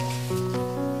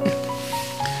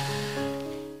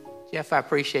Jeff, I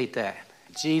appreciate that.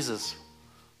 Jesus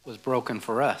was broken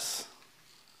for us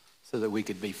so that we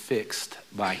could be fixed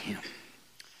by him.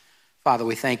 Father,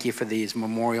 we thank you for these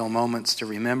memorial moments to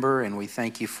remember, and we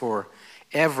thank you for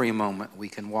every moment we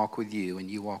can walk with you and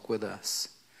you walk with us.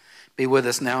 Be with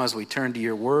us now as we turn to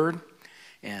your word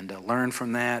and learn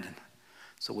from that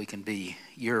so we can be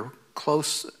your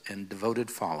close and devoted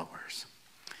followers.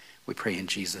 We pray in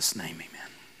Jesus' name, amen.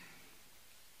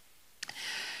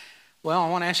 Well, I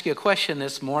want to ask you a question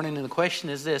this morning, and the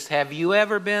question is this. Have you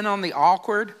ever been on the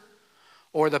awkward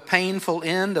or the painful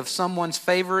end of someone's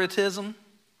favoritism?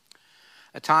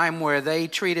 A time where they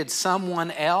treated someone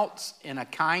else in a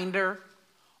kinder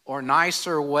or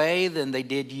nicer way than they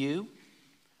did you?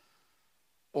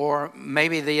 Or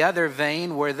maybe the other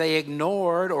vein where they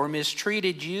ignored or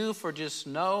mistreated you for just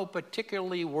no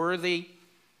particularly worthy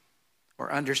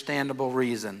or understandable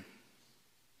reason.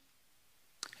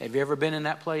 Have you ever been in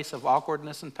that place of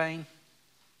awkwardness and pain?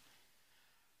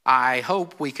 I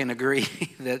hope we can agree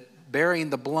that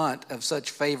bearing the brunt of such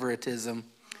favoritism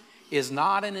is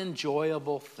not an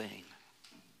enjoyable thing.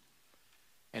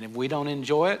 And if we don't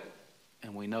enjoy it,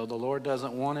 and we know the Lord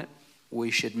doesn't want it,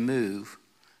 we should move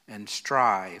and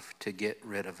strive to get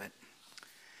rid of it.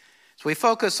 As we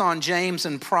focus on James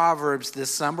and Proverbs this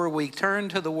summer, we turn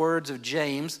to the words of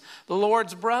James, the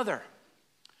Lord's brother.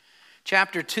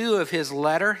 Chapter 2 of his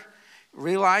letter,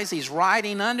 realize he's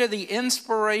writing under the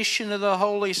inspiration of the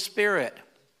Holy Spirit.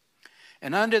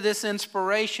 And under this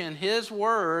inspiration, his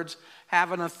words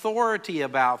have an authority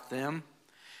about them,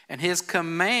 and his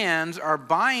commands are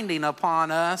binding upon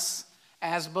us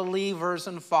as believers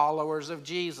and followers of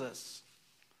Jesus.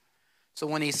 So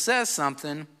when he says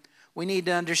something, we need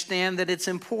to understand that it's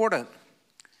important,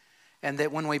 and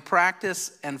that when we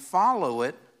practice and follow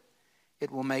it, it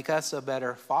will make us a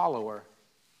better follower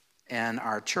and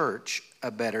our church a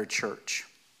better church.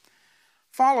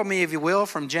 Follow me, if you will,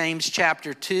 from James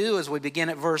chapter 2 as we begin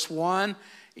at verse 1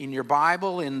 in your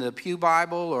Bible, in the Pew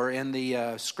Bible, or in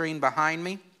the screen behind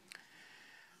me.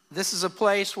 This is a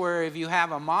place where if you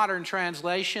have a modern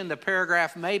translation, the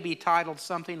paragraph may be titled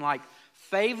something like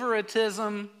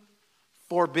Favoritism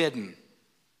Forbidden.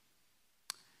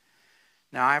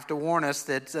 Now, I have to warn us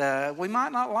that we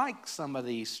might not like some of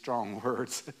these strong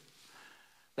words.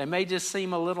 They may just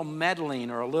seem a little meddling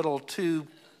or a little too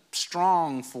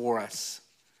strong for us.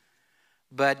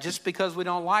 But just because we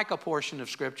don't like a portion of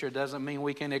Scripture doesn't mean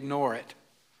we can ignore it,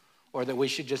 or that we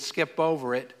should just skip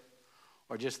over it,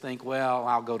 or just think, well,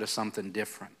 I'll go to something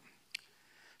different.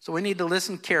 So we need to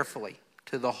listen carefully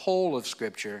to the whole of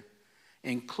Scripture,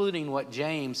 including what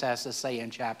James has to say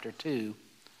in chapter 2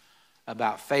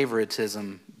 about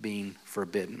favoritism being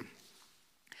forbidden.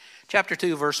 Chapter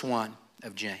 2, verse 1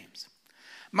 of James.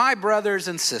 My brothers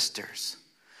and sisters,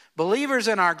 believers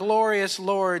in our glorious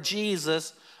Lord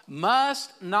Jesus,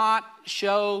 must not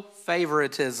show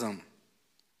favoritism.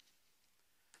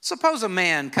 Suppose a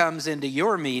man comes into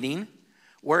your meeting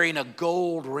wearing a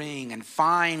gold ring and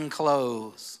fine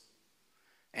clothes,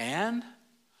 and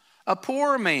a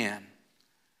poor man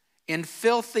in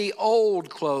filthy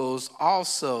old clothes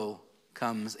also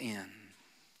comes in.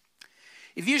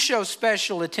 If you show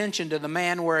special attention to the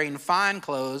man wearing fine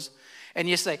clothes, and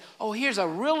you say, oh, here's a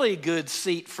really good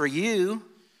seat for you,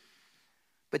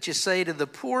 but you say to the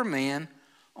poor man,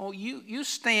 oh, you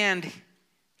stand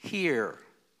here,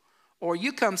 or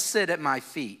you come sit at my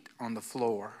feet on the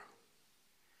floor.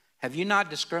 Have you not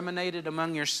discriminated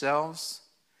among yourselves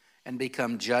and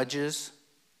become judges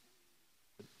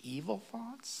with evil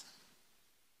thoughts?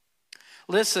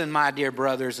 Listen, my dear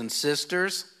brothers and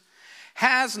sisters,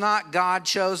 has not God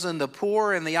chosen the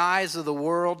poor in the eyes of the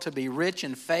world to be rich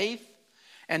in faith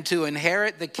and to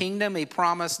inherit the kingdom he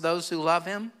promised those who love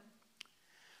him?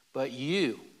 But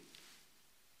you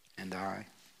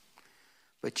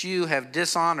have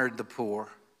dishonored the poor.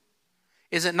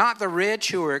 Is it not the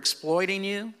rich who are exploiting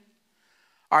you?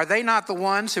 Are they not the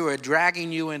ones who are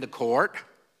dragging you into court?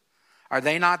 Are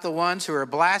they not the ones who are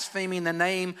blaspheming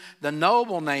the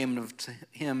noble name of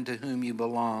him to whom you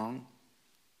belong?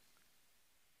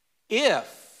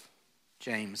 If,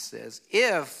 James says,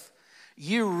 if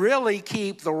you really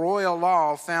keep the royal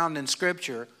law found in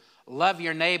Scripture, love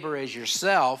your neighbor as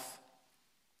yourself,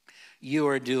 you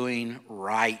are doing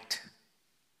right.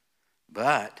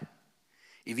 But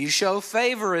if you show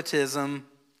favoritism,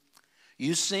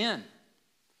 you sin,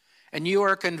 and you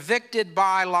are convicted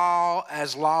by law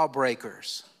as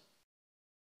lawbreakers.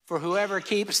 For whoever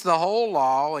keeps the whole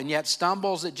law and yet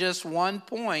stumbles at just one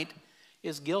point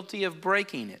is guilty of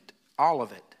breaking it, all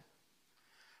of it.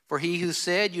 For he who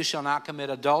said, you shall not commit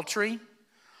adultery,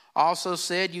 also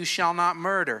said, you shall not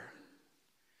murder.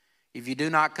 If you do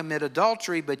not commit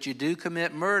adultery, but you do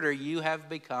commit murder, you have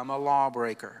become a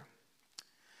lawbreaker.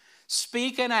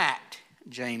 Speak and act,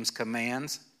 James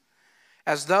commands,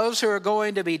 as those who are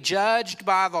going to be judged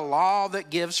by the law that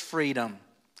gives freedom,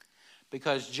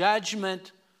 because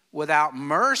judgment without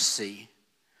mercy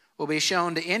will be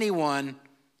shown to anyone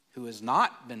who has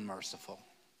not been merciful.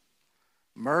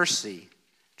 Mercy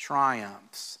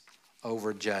triumphs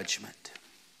over judgment.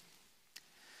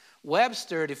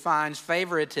 Webster defines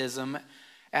favoritism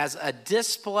as a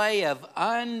display of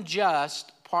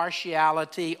unjust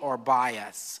partiality or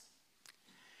bias.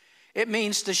 It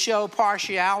means to show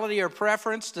partiality or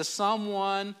preference to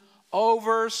someone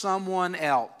over someone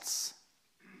else.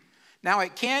 Now,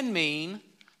 it can mean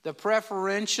the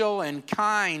preferential and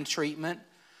kind treatment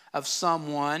of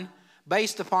someone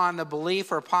based upon the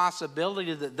belief or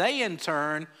possibility that they in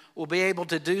turn will be able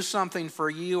to do something for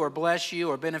you or bless you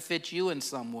or benefit you in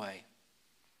some way.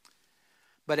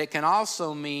 But it can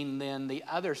also mean then the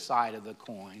other side of the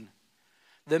coin,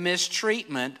 the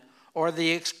mistreatment or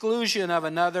the exclusion of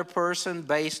another person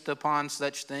based upon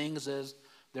such things as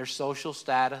their social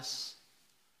status,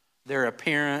 their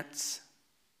appearance,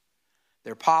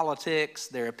 their politics,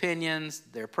 their opinions,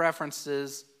 their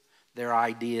preferences, their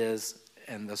ideas,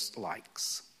 and the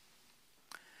likes.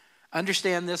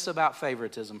 Understand this about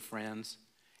favoritism, friends.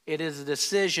 It is a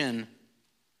decision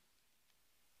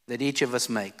that each of us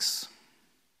makes.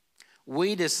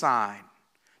 We decide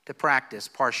to practice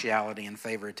partiality and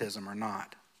favoritism or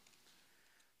not.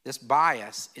 This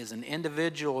bias is an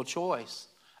individual choice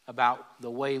about the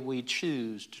way we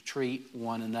choose to treat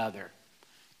one another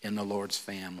in the Lord's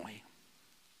family.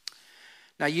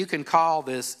 Now, you can call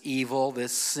this evil,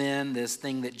 this sin, this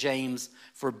thing that James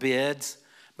forbids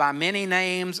by many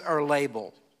names or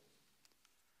label.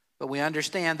 But we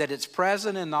understand that it's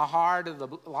present in the heart of the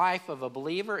life of a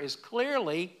believer is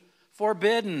clearly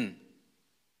forbidden.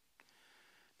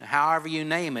 Now, however you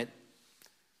name it,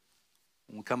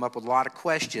 we come up with a lot of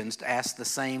questions to ask the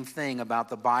same thing about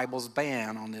the Bible's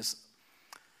ban on this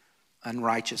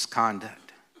unrighteous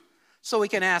conduct. So we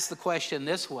can ask the question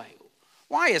this way: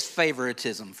 why is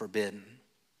favoritism forbidden?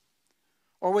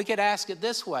 Or we could ask it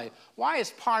this way: why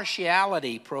is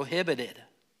partiality prohibited?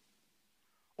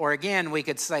 Or again, we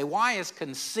could say, why is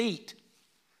conceit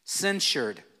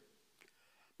censured?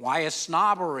 Why is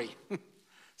snobbery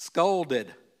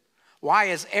scolded? Why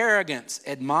is arrogance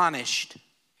admonished?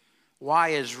 Why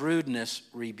is rudeness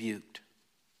rebuked?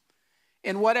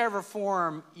 In whatever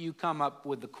form you come up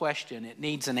with the question, it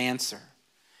needs an answer.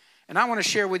 And I want to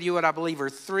share with you what I believe are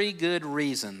 3 good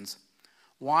reasons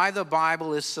why the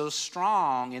Bible is so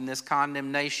strong in this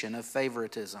condemnation of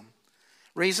favoritism.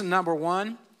 Reason number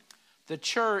 1, the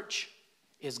church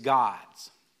is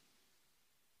God's.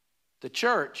 The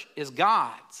church is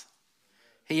God's.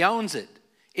 He owns it.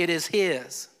 It is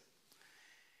His.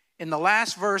 In the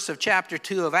last verse of chapter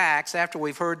 2 of Acts, after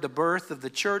we've heard the birth of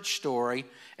the church story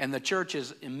and the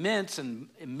church's immense and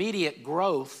immediate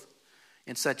growth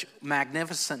in such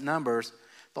magnificent numbers,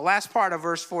 the last part of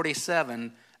verse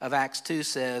 47 of Acts 2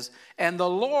 says, "And the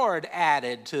Lord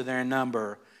added to their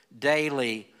number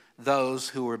daily those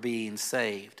who were being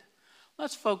saved."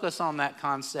 Let's focus on that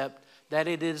concept that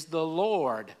it is the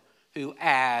Lord who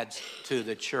adds to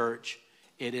the church.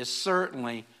 It is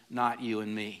certainly not you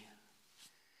and me.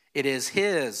 It is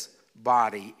His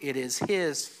body. It is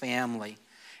His family.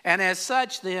 And as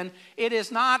such, then, it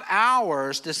is not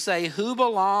ours to say who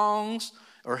belongs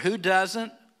or who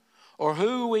doesn't, or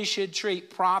who we should treat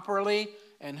properly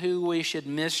and who we should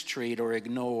mistreat or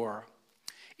ignore.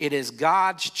 It is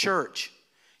God's church.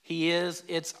 He is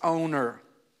its owner.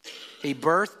 He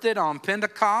birthed it on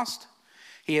Pentecost.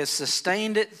 He has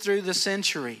sustained it through the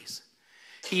centuries.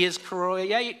 He has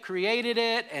created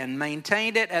it and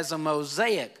maintained it as a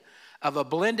mosaic of a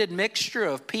blended mixture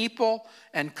of people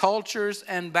and cultures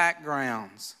and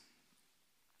backgrounds.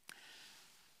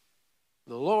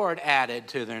 The Lord added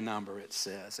to their number, it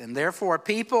says. And therefore,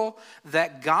 people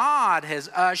that God has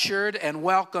ushered and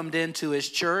welcomed into His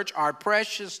church are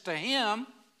precious to Him.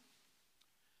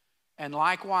 And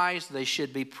likewise, they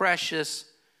should be precious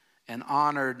and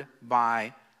honored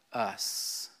by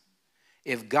us.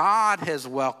 If God has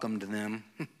welcomed them,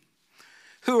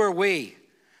 who are we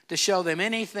to show them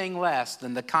anything less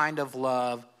than the kind of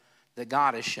love that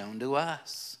God has shown to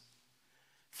us?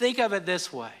 Think of it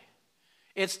this way.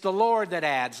 It's the Lord that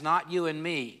adds, not you and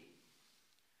me.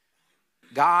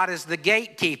 God is the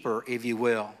gatekeeper, if you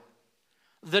will,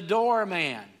 the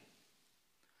doorman,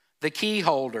 the key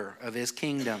holder of His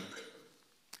kingdom.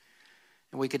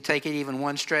 And we could take it even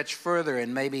one stretch further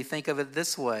and maybe think of it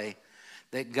this way,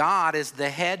 that God is the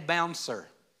head bouncer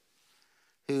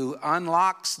who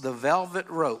unlocks the velvet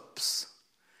ropes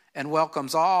and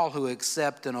welcomes all who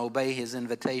accept and obey his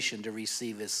invitation to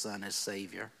receive his Son as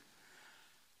Savior.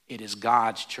 It is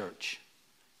God's church.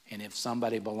 And if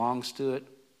somebody belongs to it,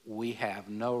 we have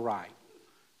no right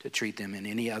to treat them in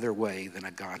any other way than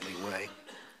a godly way.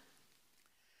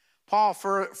 Paul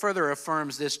further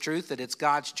affirms this truth, that it's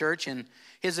God's church, in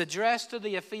his address to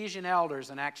the Ephesian elders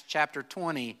in Acts chapter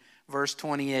 20, verse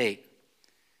 28.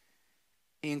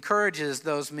 He encourages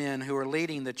those men who are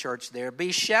leading the church there,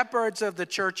 be shepherds of the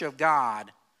church of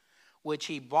God, which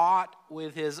he bought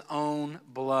with his own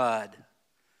blood.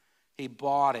 He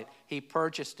bought it. He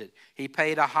purchased it. He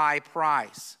paid a high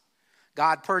price.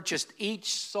 God purchased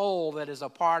each soul that is a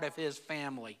part of his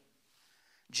family.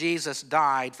 Jesus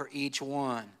died for each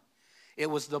one. It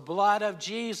was the blood of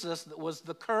Jesus that was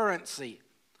the currency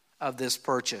of this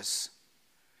purchase.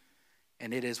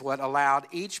 And it is what allowed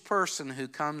each person who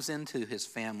comes into his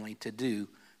family to do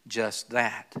just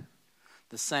that.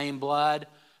 The same blood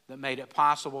that made it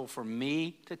possible for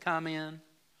me to come in,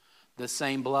 the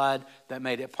same blood that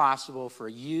made it possible for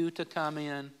you to come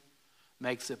in,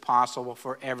 makes it possible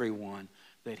for everyone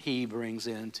that he brings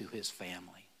into his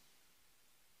family.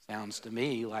 Sounds to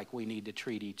me like we need to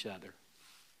treat each other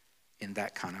in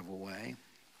that kind of a way.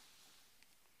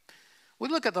 We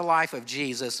look at the life of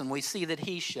Jesus and we see that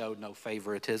he showed no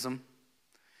favoritism.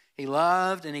 He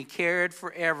loved and he cared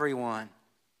for everyone.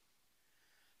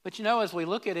 But you know, as we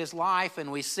look at his life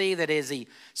and we see that as he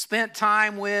spent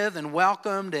time with and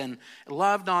welcomed and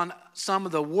loved on some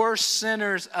of the worst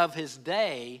sinners of his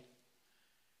day,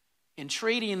 in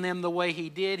treating them the way he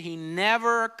did, he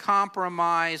never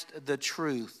compromised the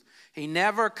truth. He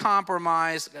never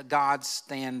compromised God's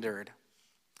standard.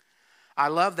 I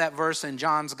love that verse in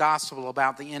John's Gospel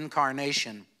about the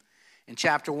incarnation in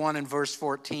chapter 1 and verse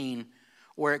 14,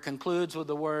 where it concludes with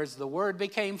the words, "The Word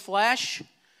became flesh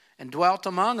and dwelt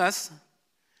among us.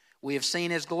 We have seen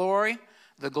his glory,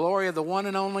 the glory of the one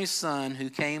and only Son who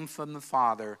came from the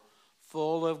Father,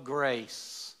 full of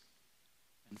grace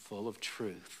and full of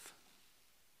truth."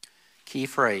 Key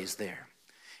phrase there.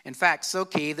 In fact, so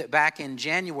key that back in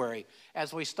January,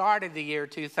 as we started the year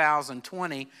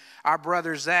 2020, our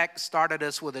brother Zach started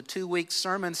us with a 2-week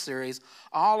sermon series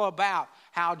all about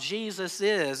how Jesus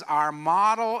is our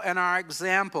model and our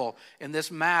example in this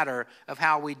matter of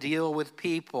how we deal with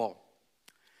people.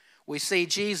 We see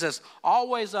Jesus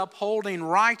always upholding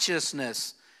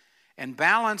righteousness and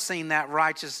balancing that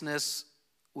righteousness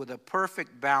with a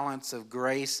perfect balance of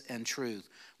grace and truth,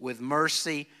 with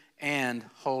mercy and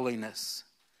holiness.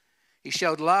 He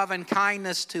showed love and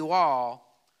kindness to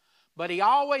all, but he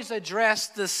always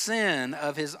addressed the sin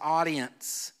of his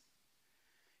audience.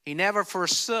 He never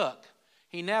forsook.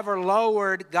 He never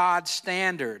lowered God's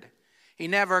standard. He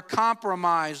never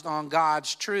compromised on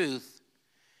God's truth.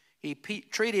 He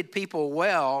treated people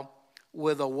well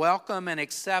with a welcome and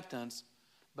acceptance,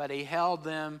 but he held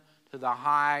them to the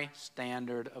high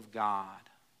standard of God.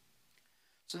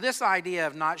 So this idea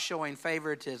of not showing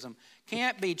favoritism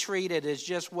can't be treated as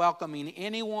just welcoming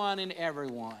anyone and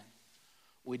everyone.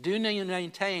 We do need to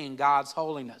maintain God's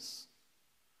holiness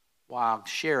while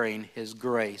sharing his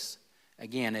grace.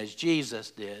 Again, as Jesus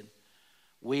did,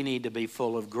 we need to be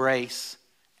full of grace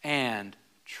and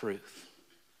truth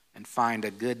and find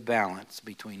a good balance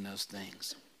between those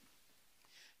things.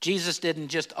 Jesus didn't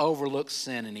just overlook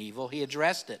sin and evil, he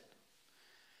addressed it.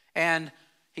 And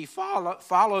he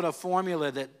followed a formula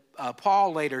that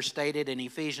Paul later stated in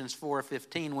Ephesians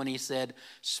 4:15 when he said,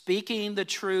 speaking the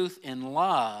truth in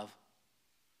love,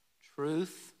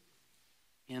 truth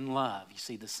in love. You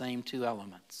see the same two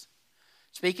elements.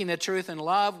 Speaking the truth in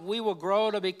love, we will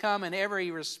grow to become in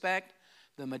every respect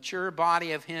the mature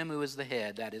body of him who is the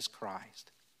head, that is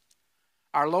Christ.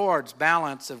 Our Lord's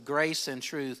balance of grace and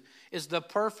truth is the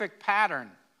perfect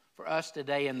pattern for us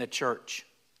today in the church.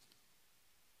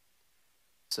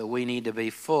 So we need to be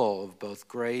full of both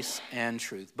grace and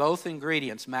truth. Both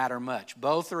ingredients matter much.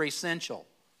 Both are essential.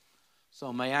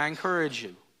 So may I encourage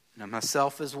you, and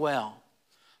myself as well,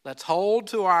 let's hold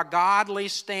to our godly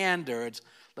standards.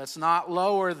 Let's not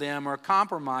lower them or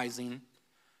compromising,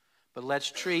 but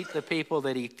let's treat the people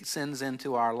that he sends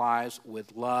into our lives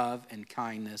with love and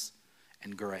kindness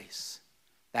and grace.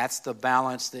 That's the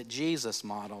balance that Jesus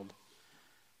modeled.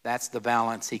 That's the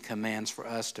balance he commands for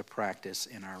us to practice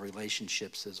in our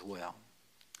relationships as well.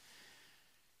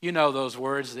 You know those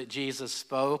words that Jesus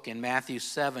spoke in Matthew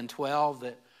 7:12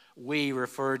 that we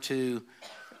refer to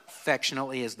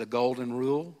affectionately as the golden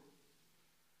rule.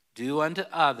 Do unto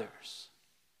others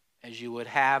as you would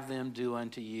have them do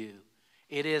unto you.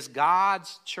 It is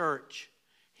God's church.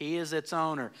 He is its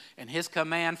owner. And his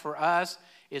command for us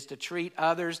is to treat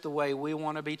others the way we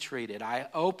want to be treated. I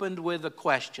opened with a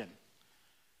question.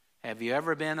 Have you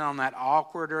ever been on that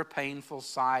awkward or painful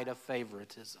side of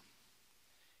favoritism?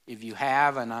 If you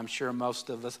have, and I'm sure most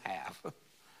of us have,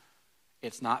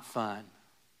 it's not fun.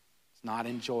 It's not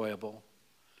enjoyable.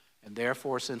 And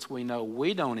therefore, since we know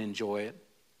we don't enjoy it,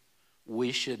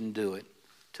 we shouldn't do it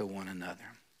to one another.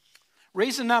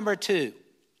 Reason number 2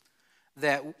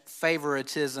 that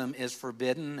favoritism is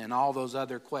forbidden, and all those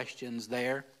other questions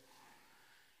there,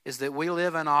 is that we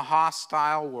live in a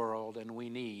hostile world and we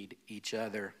need each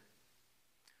other.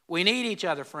 We need each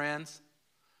other, friends.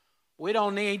 We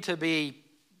don't need to be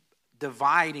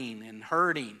dividing and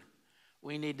hurting.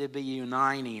 We need to be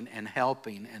uniting and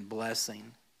helping and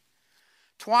blessing.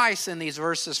 Twice in these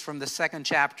verses from the 2nd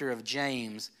chapter of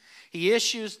James, he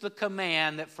issues the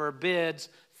command that forbids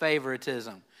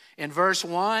favoritism. In verse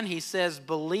 1, he says,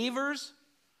 believers,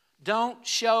 don't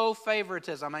show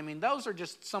favoritism. I mean, those are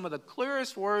just some of the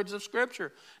clearest words of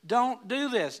Scripture. Don't do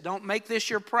this. Don't make this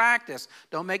your practice.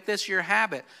 Don't make this your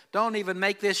habit. Don't even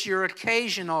make this your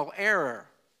occasional error.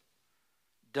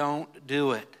 Don't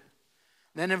do it.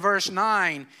 Then in verse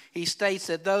 9, he states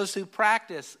that those who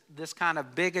practice this kind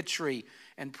of bigotry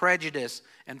and prejudice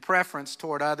and preference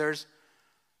toward others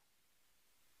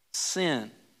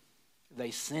sin.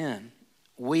 They sin.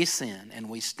 We sin, and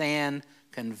we stand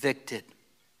convicted.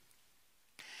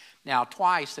 Now,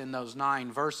 twice in those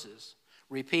 9 verses,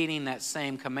 repeating that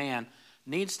same command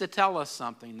needs to tell us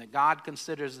something, that God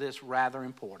considers this rather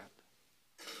important,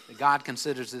 that God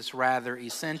considers this rather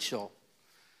essential.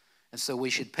 And so we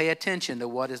should pay attention to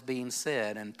what is being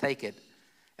said and take it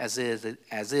as if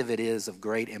it is of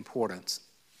great importance,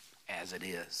 as it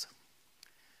is.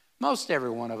 Most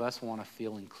every one of us want to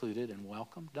feel included and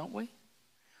welcome, don't we?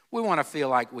 We want to feel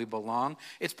like we belong.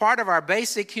 It's part of our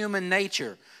basic human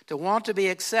nature to want to be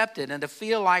accepted and to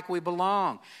feel like we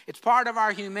belong. It's part of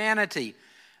our humanity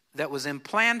that was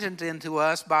implanted into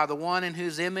us by the one in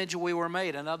whose image we were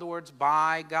made. In other words,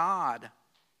 by God.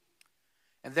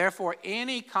 And therefore,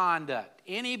 any conduct,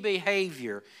 any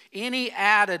behavior, any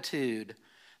attitude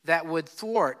that would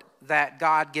thwart that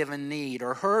God-given need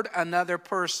or hurt another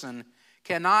person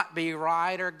cannot be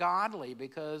right or godly,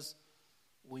 because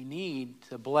we need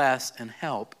to bless and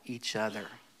help each other.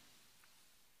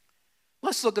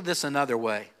 Let's look at this another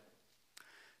way.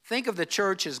 Think of the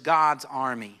church as God's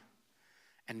army.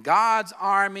 And God's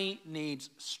army needs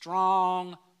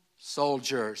strong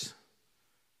soldiers,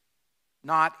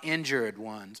 not injured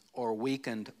ones or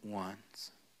weakened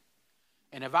ones.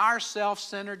 And if our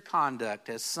self-centered conduct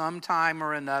at some time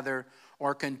or another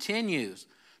or continues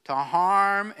to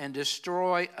harm and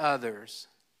destroy others,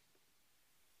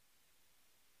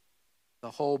 the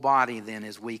whole body then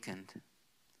is weakened.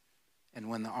 And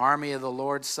when the army of the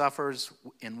Lord suffers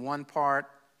in one part,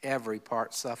 every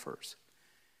part suffers.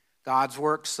 God's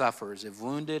work suffers if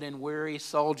wounded and weary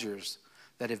soldiers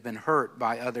that have been hurt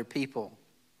by other people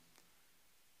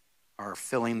are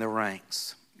filling the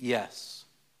ranks. Yes,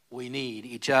 we need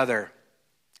each other.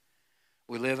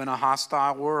 We live in a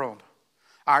hostile world.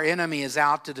 Our enemy is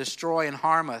out to destroy and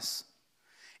harm us.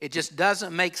 It just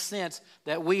doesn't make sense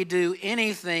that we do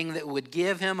anything that would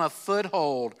give him a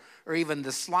foothold or even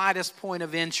the slightest point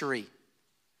of entry.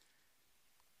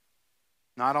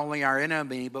 Not only our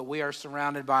enemy, but we are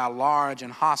surrounded by a large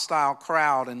and hostile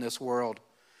crowd in this world,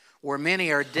 where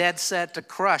many are dead set to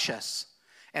crush us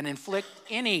and inflict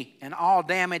any and all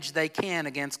damage they can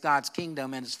against God's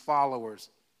kingdom and his followers.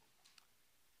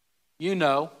 You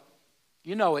know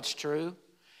it's true.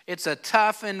 It's a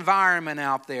tough environment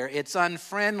out there. It's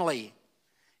unfriendly.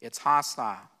 It's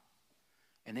hostile.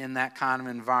 And in that kind of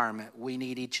environment, we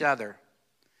need each other.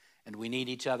 And we need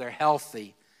each other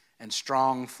healthy and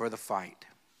strong for the fight.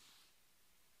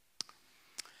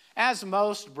 As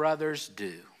most brothers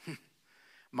do,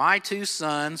 my 2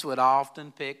 sons would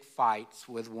often pick fights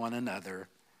with one another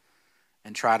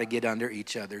and try to get under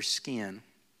each other's skin,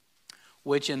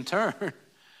 which in turn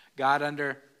got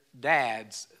under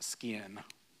Dad's skin.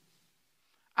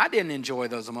 I didn't enjoy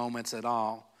those moments at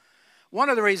all. One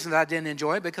of the reasons I didn't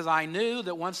enjoy it, because I knew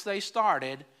that once they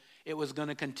started, it was going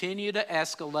to continue to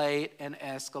escalate and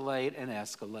escalate and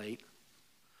escalate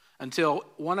until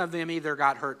one of them either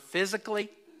got hurt physically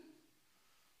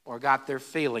or got their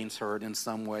feelings hurt in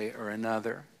some way or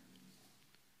another.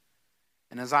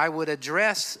 And as I would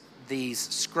address these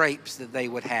scrapes that they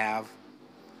would have,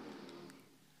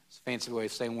 it's a fancy way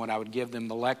of saying when I would give them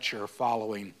the lecture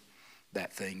following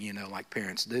that thing, like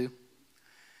parents do,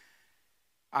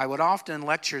 I would often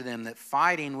lecture them that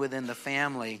fighting within the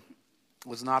family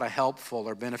was not a helpful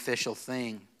or beneficial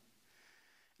thing.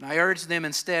 And I urged them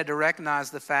instead to recognize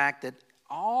the fact that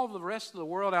all the rest of the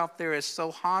world out there is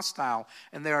so hostile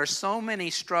and there are so many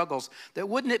struggles that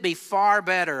wouldn't it be far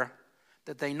better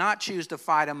that they not choose to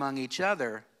fight among each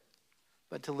other,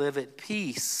 but to live at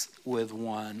peace with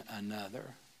one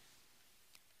another?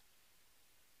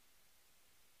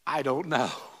 I don't know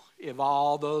if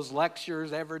all those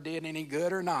lectures ever did any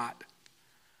good or not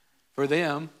for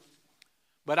them.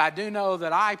 But I do know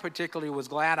that I particularly was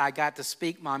glad I got to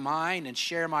speak my mind and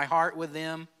share my heart with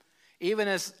them, even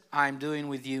as I'm doing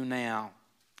with you now.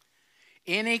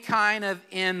 Any kind of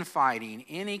infighting,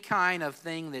 any kind of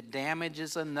thing that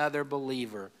damages another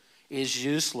believer is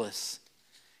useless.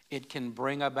 It can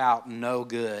bring about no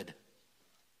good.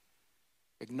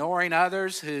 Ignoring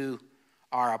others who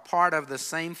are a part of the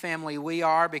same family we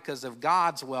are because of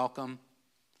God's welcome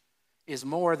is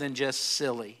more than just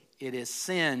silly. It is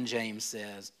sin, James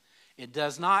says. It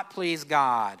does not please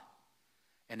God,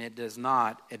 and it does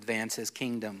not advance his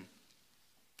kingdom.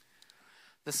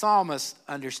 The psalmist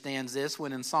understands this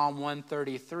when in Psalm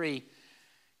 133,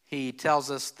 he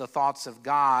tells us the thoughts of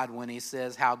God when he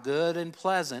says how good and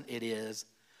pleasant it is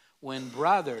when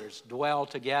brothers dwell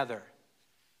together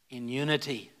in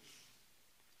unity.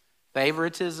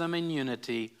 Favoritism and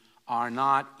unity are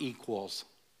not equals.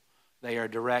 They are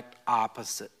direct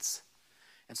opposites.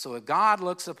 And so if God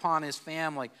looks upon his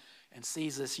family and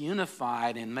sees us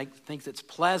unified and thinks it's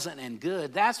pleasant and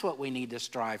good, that's what we need to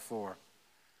strive for.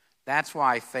 That's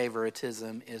why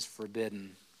favoritism is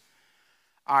forbidden.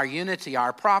 Our unity,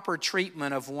 our proper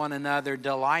treatment of one another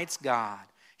delights God.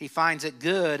 He finds it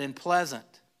good and pleasant.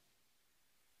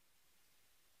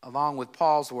 Along with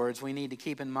Paul's words, we need to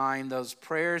keep in mind those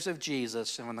prayers of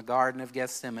Jesus in the Garden of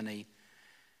Gethsemane.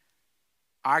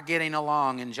 Our getting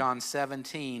along in John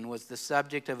 17 was the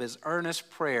subject of his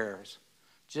earnest prayers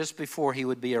just before he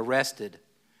would be arrested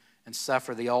and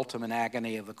suffer the ultimate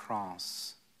agony of the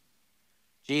cross.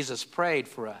 Jesus prayed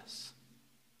for us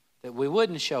that we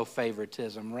wouldn't show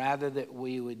favoritism, rather that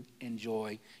we would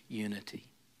enjoy unity.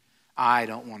 I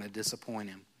don't want to disappoint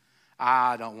him.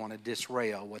 I don't want to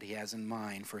disrail what he has in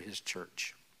mind for his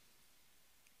church.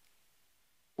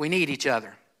 We need each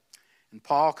other. And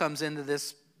Paul comes into the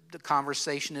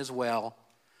conversation as well.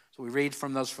 So we read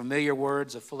from those familiar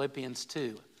words of Philippians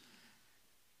 2.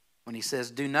 When he says,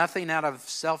 do nothing out of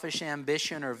selfish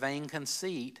ambition or vain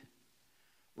conceit.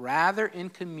 Rather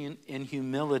in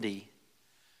humility,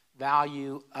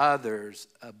 value others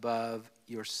above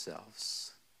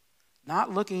yourselves.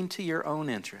 Not looking to your own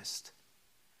interest,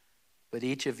 but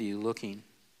each of you looking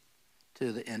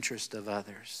to the interest of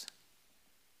others.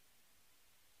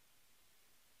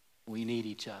 We need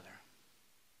each other.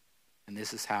 And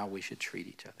this is how we should treat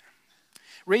each other.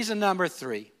 Reason number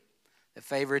 3, that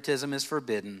favoritism is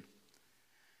forbidden.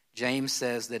 James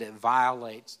says that it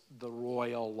violates the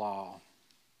royal law.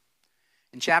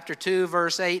 In chapter 2,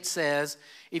 verse 8 says,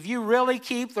 if you really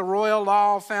keep the royal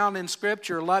law found in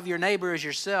Scripture, love your neighbor as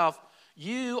yourself,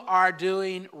 you are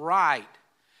doing right.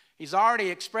 He's already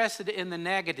expressed it in the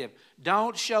negative.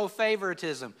 Don't show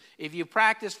favoritism. If you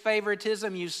practice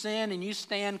favoritism, you sin and you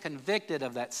stand convicted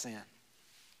of that sin.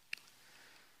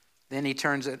 Then he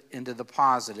turns it into the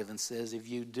positive and says, if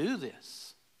you do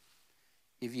this,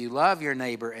 if you love your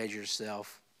neighbor as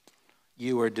yourself,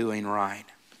 you are doing right.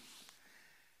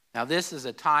 Now this is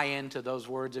a tie-in to those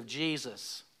words of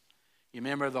Jesus. You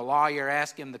remember the lawyer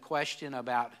asked him the question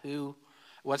about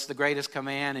what's the greatest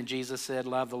command? And Jesus said,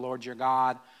 love the Lord your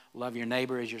God, love your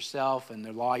neighbor as yourself. And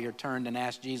the lawyer turned and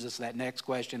asked Jesus that next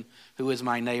question, who is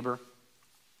my neighbor?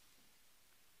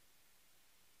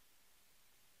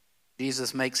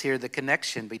 Jesus makes here the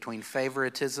connection between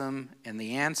favoritism and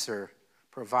the answer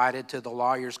provided to the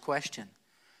lawyer's question.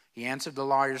 He answered the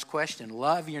lawyer's question,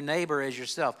 love your neighbor as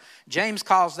yourself. James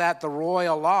calls that the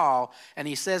royal law, and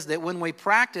he says that when we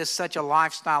practice such a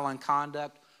lifestyle and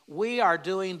conduct, we are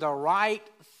doing the right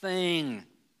thing.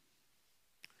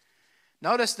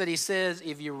 Notice that he says,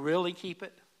 if you really keep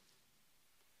it.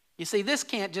 You see, this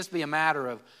can't just be a matter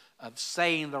of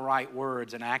saying the right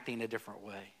words and acting a different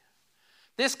way.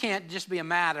 This can't just be a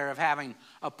matter of having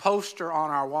a poster on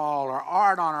our wall or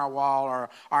art on our wall or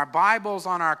our Bibles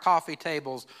on our coffee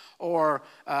tables or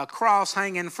a cross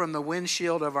hanging from the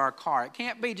windshield of our car. It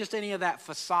can't be just any of that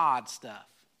facade stuff.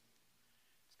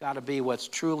 It's got to be what's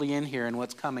truly in here and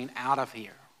what's coming out of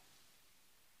here.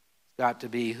 It's got to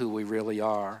be who we really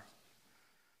are.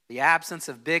 The absence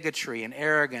of bigotry and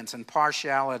arrogance and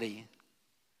partiality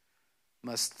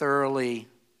must thoroughly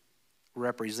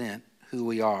represent who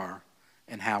we are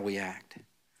and how we act.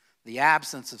 The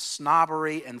absence of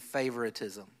snobbery and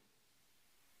favoritism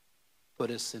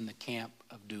put us in the camp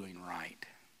of doing right.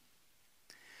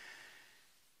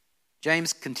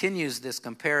 James continues this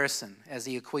comparison as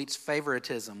he equates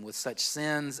favoritism with such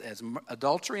sins as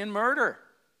adultery and murder.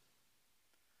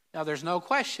 Now, there's no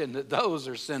question that those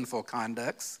are sinful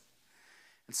conducts.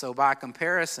 And so by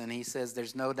comparison, he says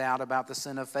there's no doubt about the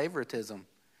sin of favoritism.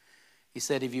 He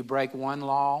said if you break one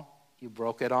law, you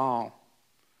broke it all.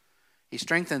 He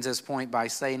strengthens his point by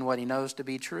saying what he knows to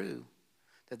be true,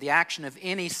 that the action of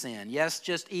any sin, yes,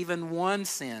 just even one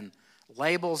sin,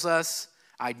 labels us,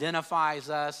 identifies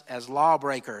us as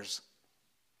lawbreakers.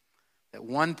 That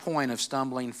one point of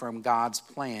stumbling from God's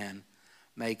plan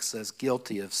makes us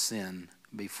guilty of sin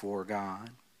before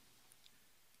God.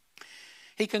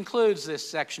 He concludes this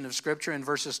section of Scripture in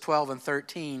verses 12 and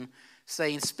 13,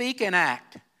 saying, "Speak and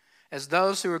act as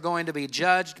those who are going to be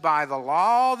judged by the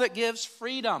law that gives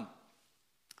freedom.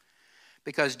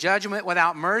 Because judgment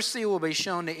without mercy will be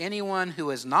shown to anyone who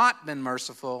has not been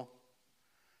merciful.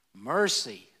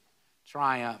 Mercy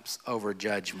triumphs over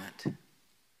judgment."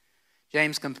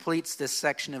 James completes this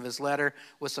section of his letter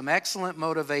with some excellent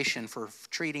motivation for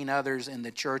treating others in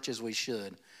the church as we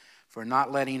should, for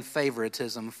not letting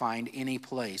favoritism find any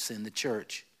place in the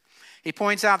church. He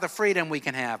points out the freedom we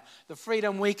can have, the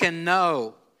freedom we can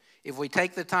know if we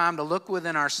take the time to look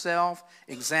within ourselves,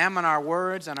 examine our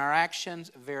words and our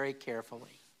actions very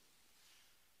carefully.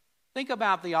 Think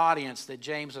about the audience that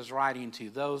James is writing to,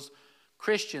 those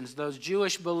Christians, those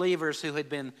Jewish believers who had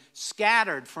been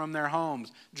scattered from their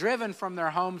homes, driven from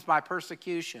their homes by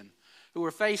persecution, who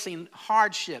were facing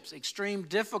hardships, extreme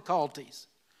difficulties.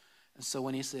 And so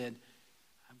when he said,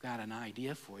 I've got an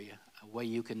idea for you, a way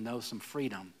you can know some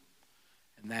freedom,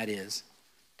 and that is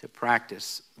to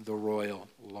practice the royal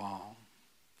law.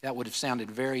 That would have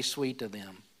sounded very sweet to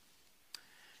them,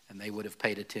 and they would have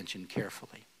paid attention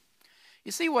carefully.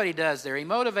 You see what he does there? He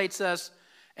motivates us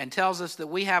and tells us that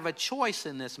we have a choice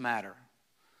in this matter.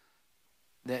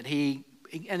 And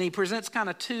he presents kind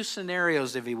of two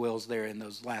scenarios, if he wills, there in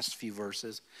those last few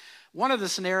verses. One of the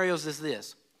scenarios is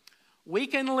this. We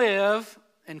can live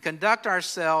and conduct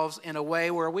ourselves in a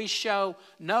way where we show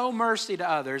no mercy to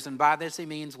others, and by this he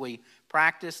means we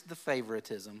practice the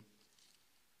favoritism.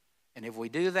 And if we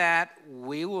do that,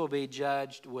 we will be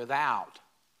judged without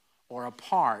or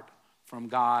apart from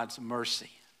God's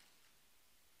mercy.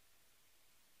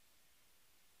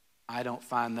 I don't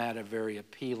find that a very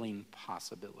appealing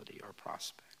possibility or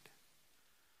prospect.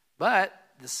 But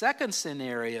the second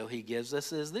scenario he gives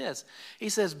us is this. He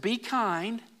says, be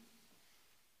kind,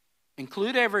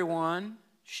 include everyone,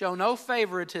 show no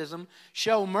favoritism,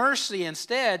 show mercy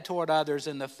instead toward others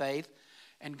in the faith,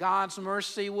 and God's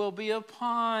mercy will be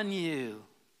upon you.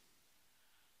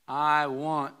 I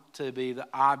want to be the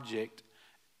object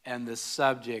and the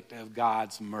subject of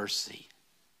God's mercy,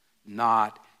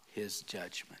 not his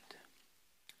judgment.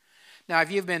 Now,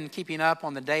 if you've been keeping up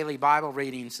on the daily Bible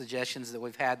reading suggestions that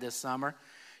we've had this summer,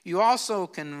 you also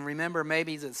can remember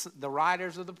maybe that the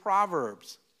writers of the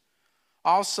Proverbs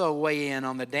also weigh in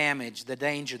on the damage, the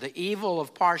danger, the evil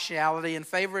of partiality and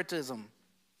favoritism.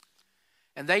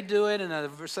 And they do it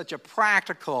in such a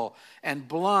practical and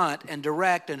blunt and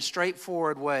direct and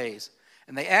straightforward ways.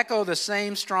 And they echo the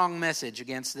same strong message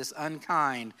against this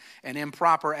unkind and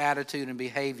improper attitude and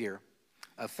behavior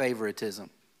of favoritism.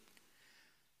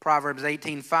 Proverbs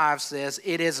 18:5 says,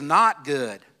 "It is not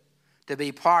good to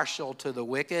be partial to the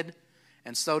wicked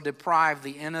and so deprive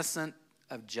the innocent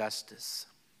of justice."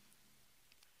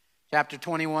 Chapter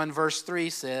 21 verse 3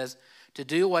 says, "To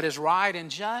do what is right and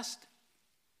just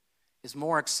is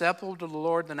more acceptable to the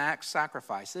Lord than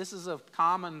sacrifice." This is a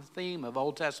common theme of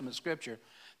Old Testament Scripture,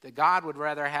 that God would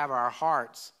rather have our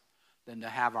hearts than to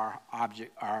have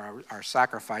our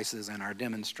sacrifices and our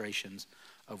demonstrations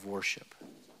of worship.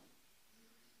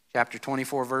 Chapter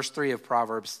 24, verse 3 of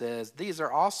Proverbs says, "These are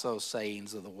also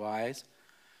sayings of the wise.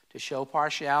 To show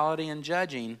partiality in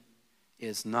judging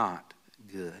is not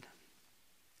good."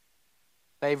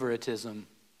 Favoritism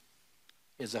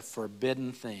is a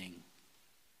forbidden thing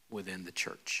within the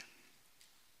church.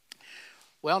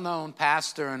 Well-known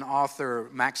pastor and author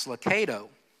Max Lucado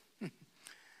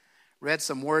read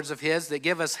some words of his that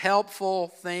give us helpful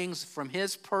things from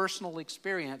his personal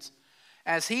experience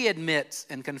as he admits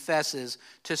and confesses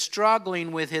to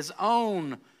struggling with his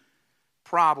own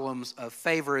problems of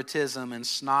favoritism and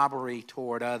snobbery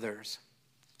toward others.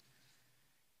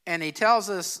 And he tells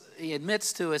us, he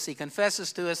admits to us, he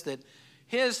confesses to us that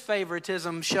his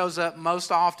favoritism shows up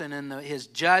most often in his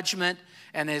judgment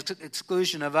and his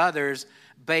exclusion of others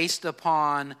based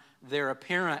upon their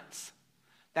appearance.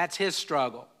 That's his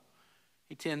struggle.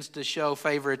 He tends to show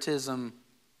favoritism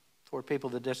toward people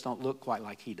that just don't look quite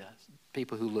like he does,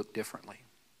 people who look differently.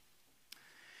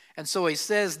 And so he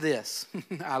says this.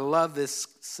 I love this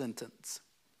sentence.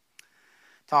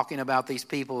 Talking about these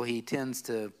people he tends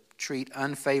to treat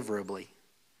unfavorably.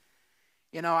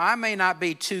 You know, I may not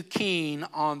be too keen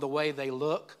on the way they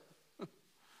look,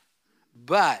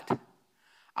 but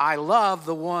I love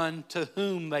the one to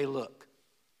whom they look.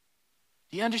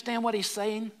 Do you understand what he's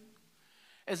saying?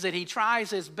 Is that he tries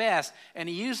his best and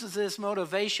he uses this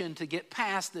motivation to get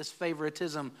past this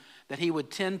favoritism that he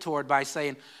would tend toward by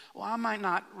saying, well, I might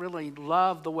not really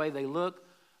love the way they look,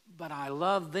 but I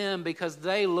love them because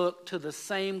they look to the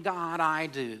same God I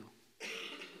do.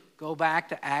 Go back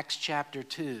to Acts chapter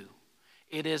 2.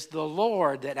 It is the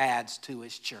Lord that adds to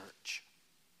his church,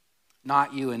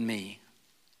 not you and me.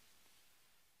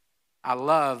 I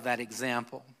love that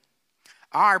example.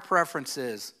 Our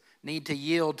preferences need to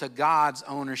yield to God's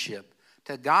ownership,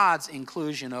 to God's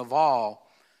inclusion of all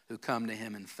who come to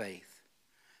him in faith.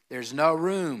 There's no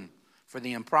room for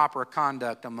the improper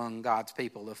conduct among God's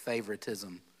people of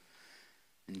favoritism.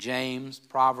 And James,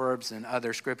 Proverbs, and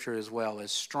other scripture as well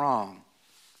is strong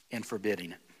in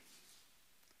forbidding it.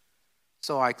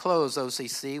 So I close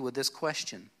OCC with this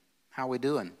question. How are we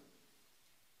doing?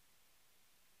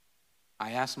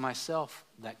 I ask myself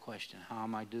that question. How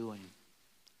am I doing?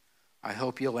 I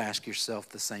hope you'll ask yourself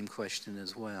the same question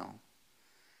as well.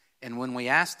 And when we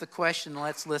ask the question,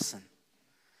 let's listen.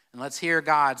 And let's hear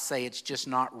God say it's just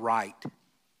not right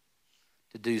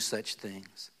to do such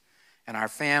things. And our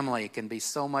family can be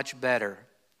so much better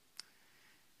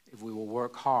if we will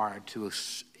work hard to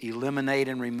eliminate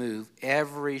and remove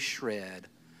every shred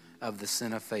of the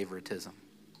sin of favoritism.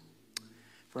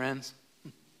 Friends,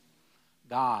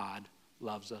 God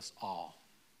loves us all.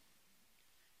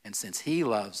 And since he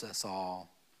loves us all,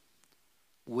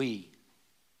 we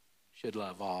should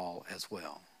love all as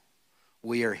well.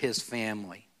 We are his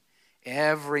family.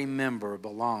 Every member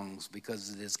belongs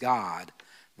because it is God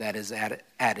that has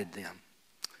added them.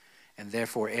 And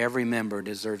therefore, every member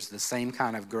deserves the same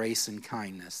kind of grace and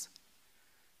kindness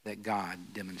that God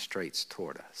demonstrates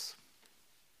toward us.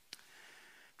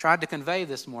 Tried to convey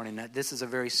this morning that this is a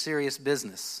very serious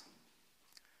business,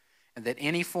 and that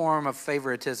any form of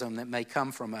favoritism that may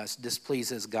come from us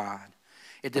displeases God.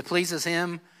 It displeases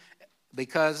him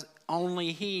because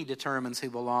only he determines who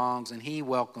belongs and he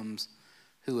welcomes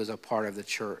who is a part of the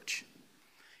church.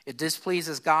 It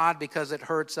displeases God because it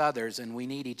hurts others, and we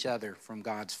need each other from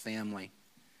God's family.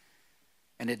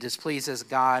 And it displeases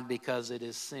God because it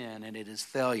is sin and it is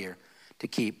failure to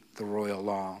keep the royal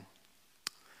law.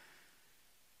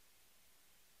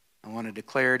 I want to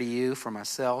declare to you for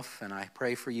myself, and I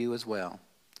pray for you as well,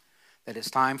 that it's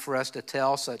time for us to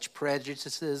tell such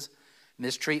prejudices,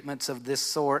 mistreatments of this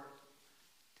sort,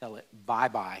 tell it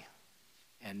bye-bye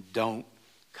and don't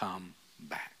come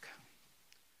back.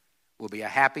 We'll be a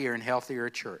happier and healthier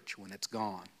church when it's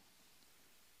gone.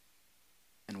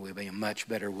 And we'll be a much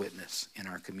better witness in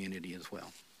our community as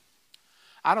well.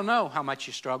 I don't know how much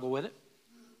you struggle with it.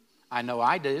 I know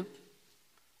I do.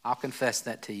 I'll confess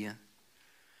that to you.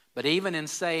 But even in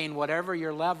saying whatever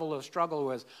your level of struggle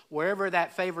was, wherever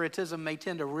that favoritism may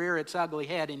tend to rear its ugly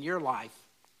head in your life,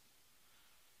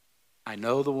 I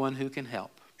know the one who can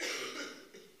help.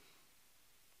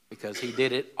 Because he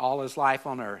did it all his life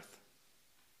on earth.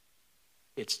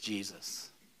 It's Jesus.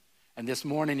 And this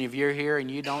morning, if you're here and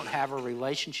you don't have a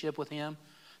relationship with him,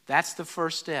 that's the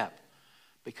first step.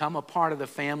 Become a part of the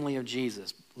family of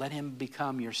Jesus. Let him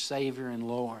become your Savior and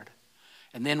Lord.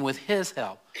 And then with his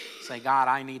help, say, God,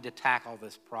 I need to tackle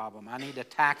this problem. I need to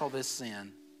tackle this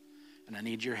sin. And I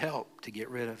need your help to get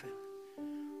rid of it.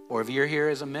 Or if you're here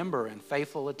as a member and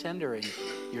faithful attender and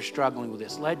you're struggling with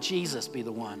this, let Jesus be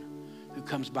the one who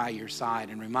comes by your side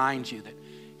and reminds you that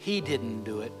he didn't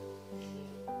do it.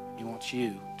 He wants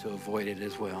you to avoid it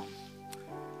as well.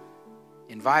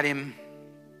 Invite him,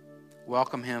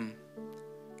 welcome him,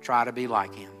 try to be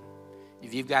like him.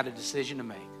 If you've got a decision to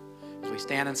make, as we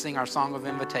stand and sing our song of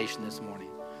invitation this morning,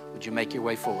 would you make your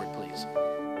way forward, please?